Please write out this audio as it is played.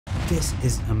This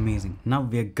is amazing. Now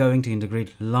we are going to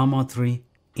integrate Llama 3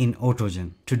 in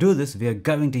AutoGen. To do this, we are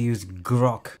going to use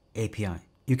Groq API.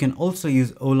 You can also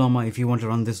use Ollama if you want to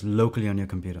run this locally on your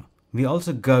computer. We are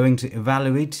also going to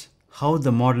evaluate how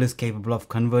the model is capable of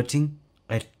converting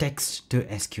a text to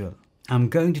SQL. I'm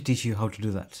going to teach you how to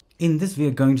do that. In this, we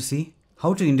are going to see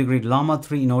how to integrate Llama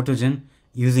 3 in AutoGen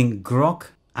using Groq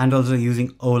and also using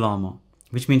Ollama,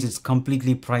 which means it's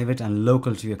completely private and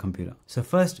local to your computer. So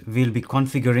first, we'll be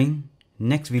configuring.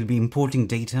 Next, we'll be importing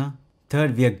data.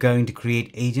 Third, we are going to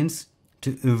create agents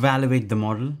to evaluate the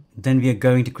model. Then we are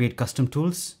going to create custom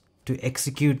tools to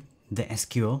execute the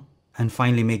SQL and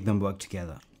finally make them work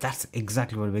together. That's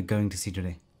exactly what we're going to see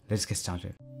today. Let's get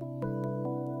started.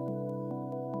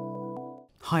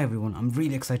 Hi everyone, I'm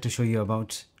really excited to show you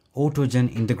about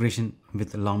AutoGen integration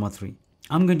with Llama 3.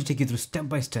 I'm going to take you through step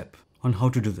by step on how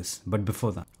to do this. But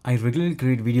before that, I regularly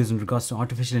create videos in regards to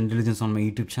artificial intelligence on my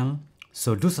YouTube channel.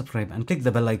 So do subscribe and click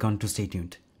the bell icon to stay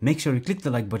tuned. Make sure you click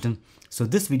the like button so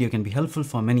this video can be helpful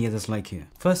for many others like you.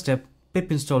 First step,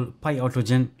 pip install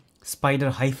PyAutoGen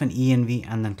spider-env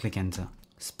and then click enter.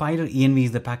 Spider-env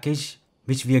is the package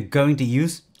which we are going to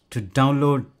use to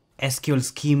download SQL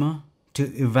schema to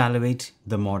evaluate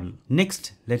the model.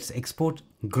 Next, let's export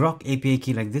Groq API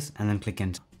key like this and then click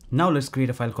enter. Now let's create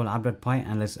a file called app.py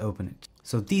and let's open it.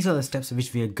 So these are the steps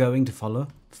which we are going to follow.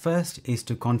 First is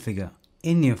to configure.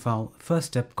 In your file, first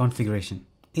step, configuration.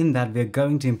 In that, we are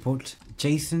going to import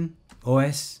JSON,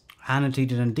 OS,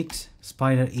 annotated and dict,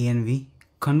 spider-env,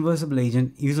 conversable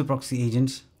agent, user proxy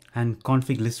agent, and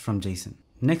config list from JSON.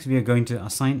 Next, we are going to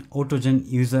assign AutoGen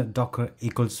user docker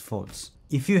equals false.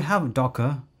 If you have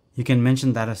Docker, you can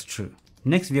mention that as true.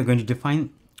 Next, we are going to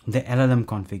define the LLM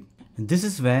config. This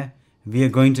is where we are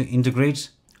going to integrate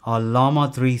our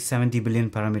Llama 3 70 billion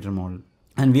parameter model.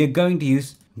 And we are going to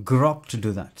use Groq to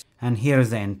do that. And here is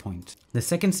the endpoint. The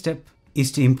second step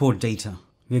is to import data.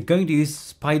 We are going to use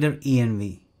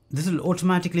spider-env. This will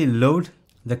automatically load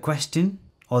the question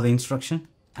or the instruction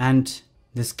and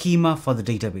the schema for the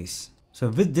database. So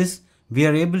with this, we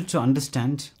are able to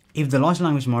understand if the large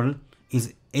language model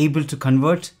is able to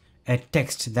convert a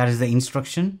text, that is the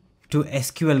instruction, to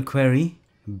SQL query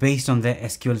based on their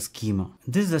SQL schema.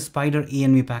 This is the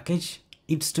spider-env package.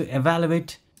 It's to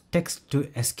evaluate text to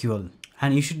SQL.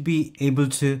 And you should be able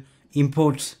to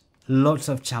import lots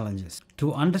of challenges.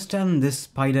 To understand this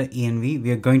spider-env,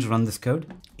 we are going to run this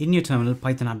code. In your terminal,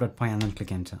 python app.py and then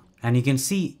click enter. And you can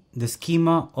see the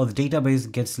schema or the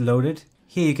database gets loaded.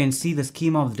 Here you can see the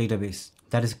schema of the database.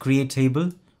 That is create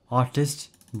table,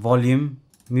 artist, volume,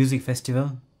 music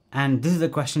festival. And this is the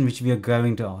question which we are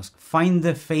going to ask. Find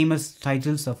the famous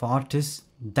titles of artists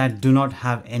that do not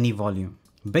have any volume.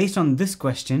 Based on this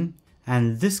question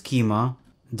and this schema,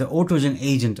 the AutoGen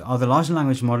agent or the large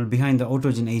language model behind the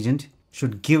AutoGen agent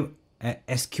should give a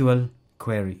SQL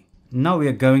query. Now we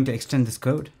are going to extend this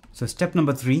code. So step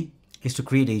number 3 is to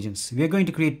create agents. We are going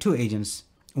to create 2 agents.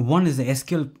 One is the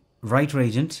SQL writer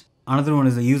agent. Another one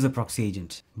is the user proxy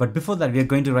agent. But before that, we are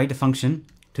going to write a function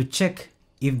to check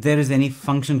if there is any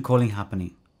function calling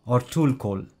happening or tool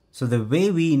call. So the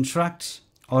way we interact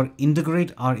or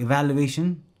integrate our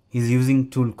evaluation is using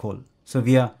tool call. So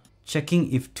we are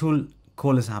checking if tool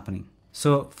call is happening.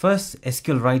 So first,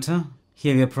 SQL writer.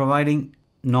 Here we are providing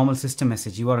normal system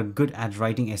message. You are good at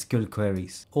writing SQL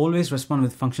queries. Always respond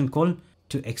with function call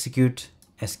to execute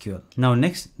SQL. Now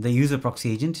next, the user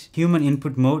proxy agent. Human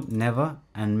input mode, never,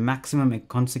 and maximum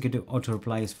consecutive auto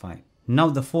reply is 5. Now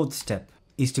the fourth step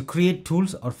is to create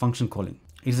tools or function calling.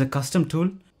 It is a custom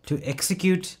tool to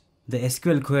execute the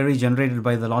SQL query generated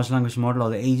by the large language model or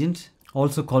the agent,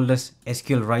 also called as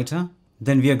SQL writer.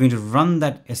 Then we are going to run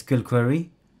that SQL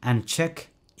query and check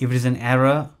if it is an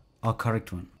error or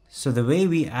correct one. So the way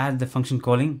we add the function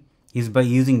calling is by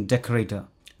using decorator.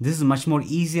 This is a much more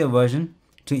easier version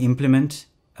to implement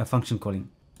a function calling.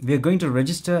 We are going to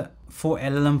register for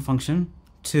LLM function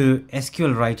to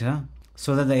SQL writer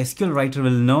so that the SQL writer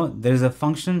will know there is a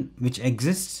function which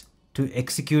exists to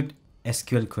execute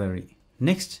SQL query.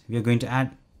 Next, we are going to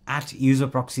add @user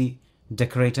proxy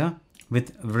decorator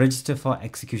with register for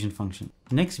execution function.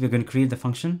 Next, we're going to create the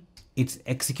function. It's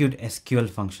execute SQL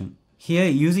function. Here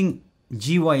using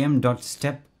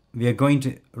gym.step, we are going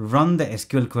to run the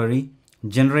SQL query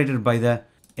generated by the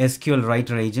SQL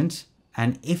writer agent.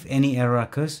 And if any error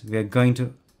occurs, we are going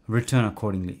to return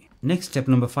accordingly. Next, step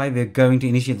number 5, we are going to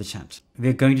initiate the chat. We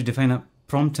are going to define a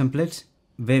prompt template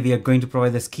where we are going to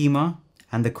provide the schema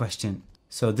and the question.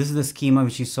 So this is the schema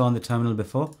which you saw on the terminal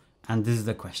before, and this is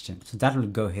the question. So that will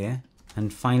go here.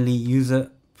 And finally,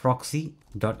 user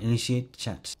proxy.initiate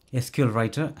chat. SQL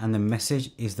writer, and the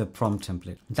message is the prompt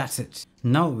template. That's it.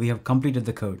 Now we have completed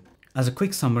the code. As a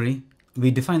quick summary,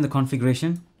 we defined the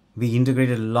configuration. We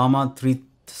integrated Llama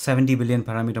 370 billion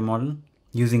parameter model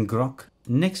using Groq.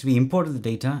 Next, we imported the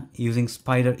data using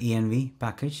Spider env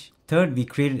package. Third, we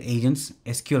created agents,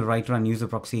 SQL writer and user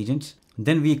proxy agents.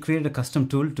 Then we created a custom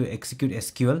tool to execute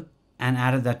SQL and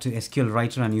added that to SQL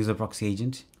writer and user proxy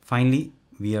agent. Finally,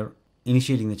 we are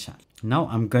initiating the chat. Now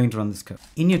I'm going to run this code.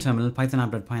 In your terminal, python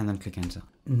app.py and then click enter.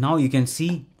 Now you can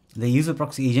see the user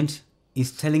proxy agent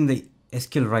is telling the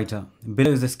SQL writer.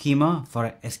 Below is the schema for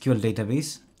a SQL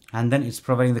database. And then it's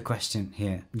providing the question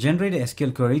here. Generate a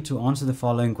SQL query to answer the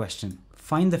following question.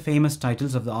 Find the famous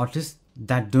titles of the artists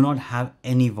that do not have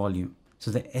any volume.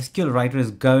 So the SQL writer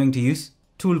is going to use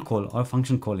tool call or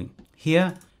function calling.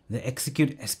 Here, the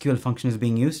execute SQL function is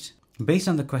being used. Based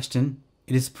on the question,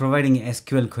 it is providing a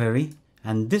SQL query,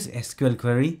 and this SQL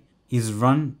query is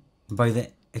run by the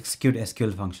execute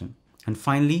SQL function. And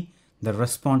finally, the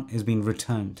response is being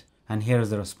returned. And here is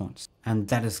the response. And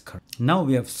that is correct. Now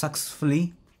we have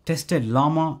successfully tested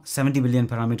Llama 70 billion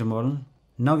parameter model.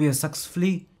 Now we have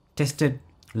successfully tested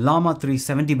Llama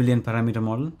 370 billion parameter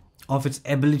model of its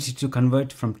ability to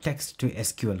convert from text to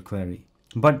SQL query.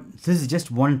 But this is just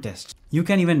one test. You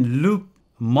can even loop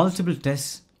multiple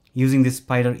tests using this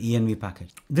Spider env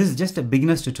package. This is just a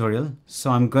beginner's tutorial,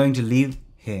 so I'm going to leave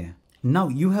here. Now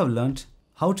you have learned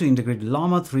how to integrate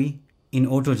Llama 3 in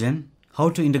AutoGen, how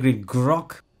to integrate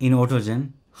Groq in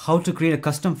AutoGen, how to create a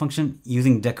custom function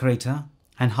using decorator,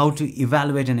 and how to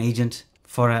evaluate an agent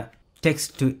for a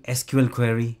text to SQL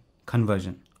query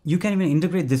conversion. You can even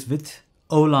integrate this with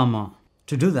Ollama.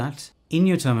 To do that, in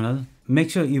your terminal, make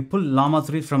sure you pull Llama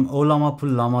 3 from Ollama, pull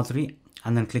Llama 3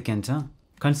 and then click enter.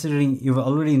 Considering you've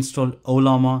already installed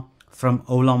Ollama from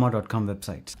ollama.com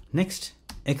website. Next,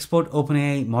 export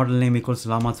OpenAI model name equals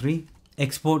Llama 3.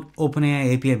 Export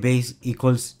OpenAI API base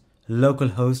equals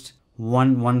localhost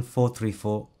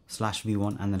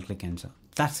 11434/v1 and then click enter.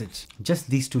 That's it. Just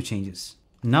these two changes.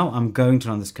 Now I'm going to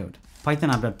run this code. Python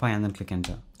app.py and then click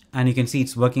enter. And you can see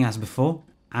it's working as before.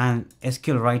 And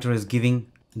SQL writer is giving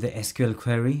the SQL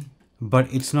query, but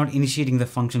it's not initiating the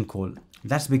function call.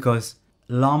 That's because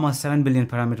Llama 7 billion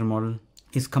parameter model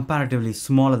is comparatively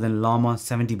smaller than Llama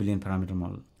 70 billion parameter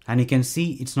model. And you can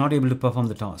see it's not able to perform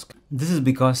the task. This is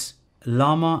because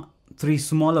Llama 3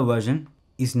 smaller version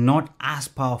is not as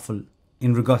powerful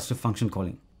in regards to function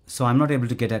calling. So I'm not able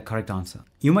to get a correct answer.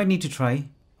 You might need to try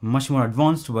a much more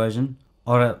advanced version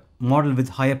or a model with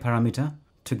higher parameter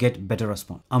to get better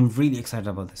response. I'm really excited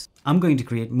about this. I'm going to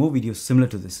create more videos similar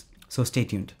to this. So stay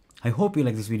tuned. I hope you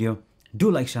like this video.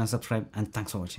 Do like, share and subscribe, and thanks for watching.